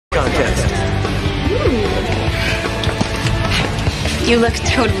You look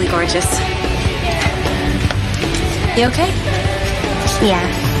totally gorgeous. You okay? Yeah,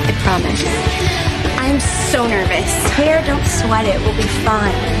 I promise. I'm so nervous. Here, don't sweat it. We'll be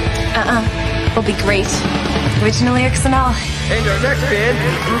fine. We'll be great. Original lyrics and all. And our next band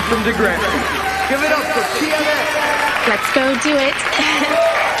is a group from Degrassi. Give it up for PMS. Let's go do it.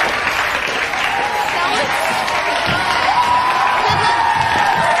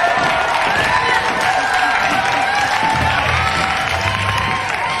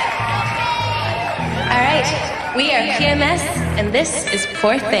 All right, we are PMS, and this is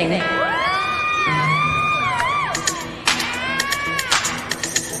Poor Thing.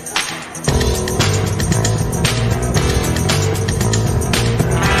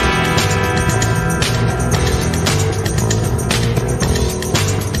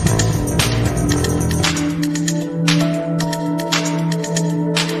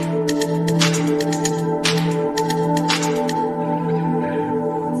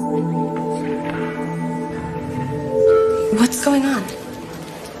 What's going on?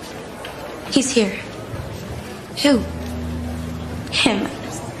 He's here. Who? Him.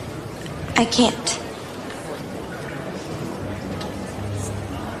 I can't.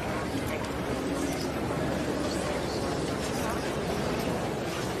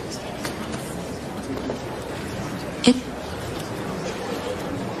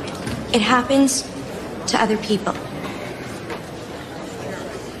 It happens to other people.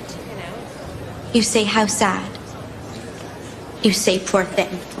 You say, how sad. You say, poor thing.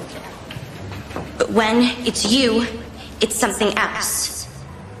 But when it's you, it's something else.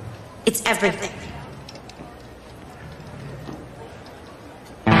 It's everything.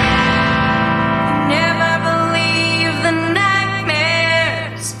 Never believe the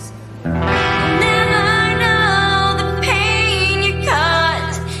nightmares. You'll never know the pain you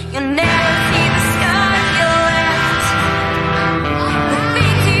caused. You'll never see the scars you left. The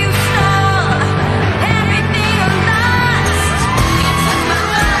things you stole, everything I lost. You took my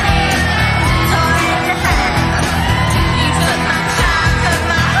body, tore it to half. You took my child, took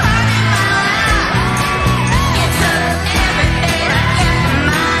my heart and my life. You took everything I kept for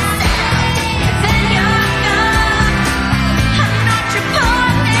myself. Then you're gone. I'm not your poor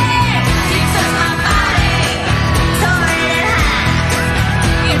thing. You took my body, tore it in half.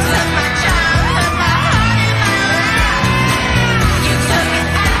 You took my child, took my heart and my life. You took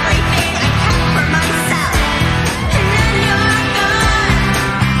everything I kept for myself. And then you're gone.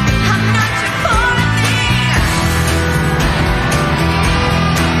 I'm not your poor thing.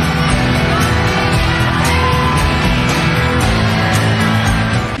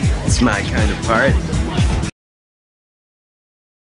 It's my kind of party.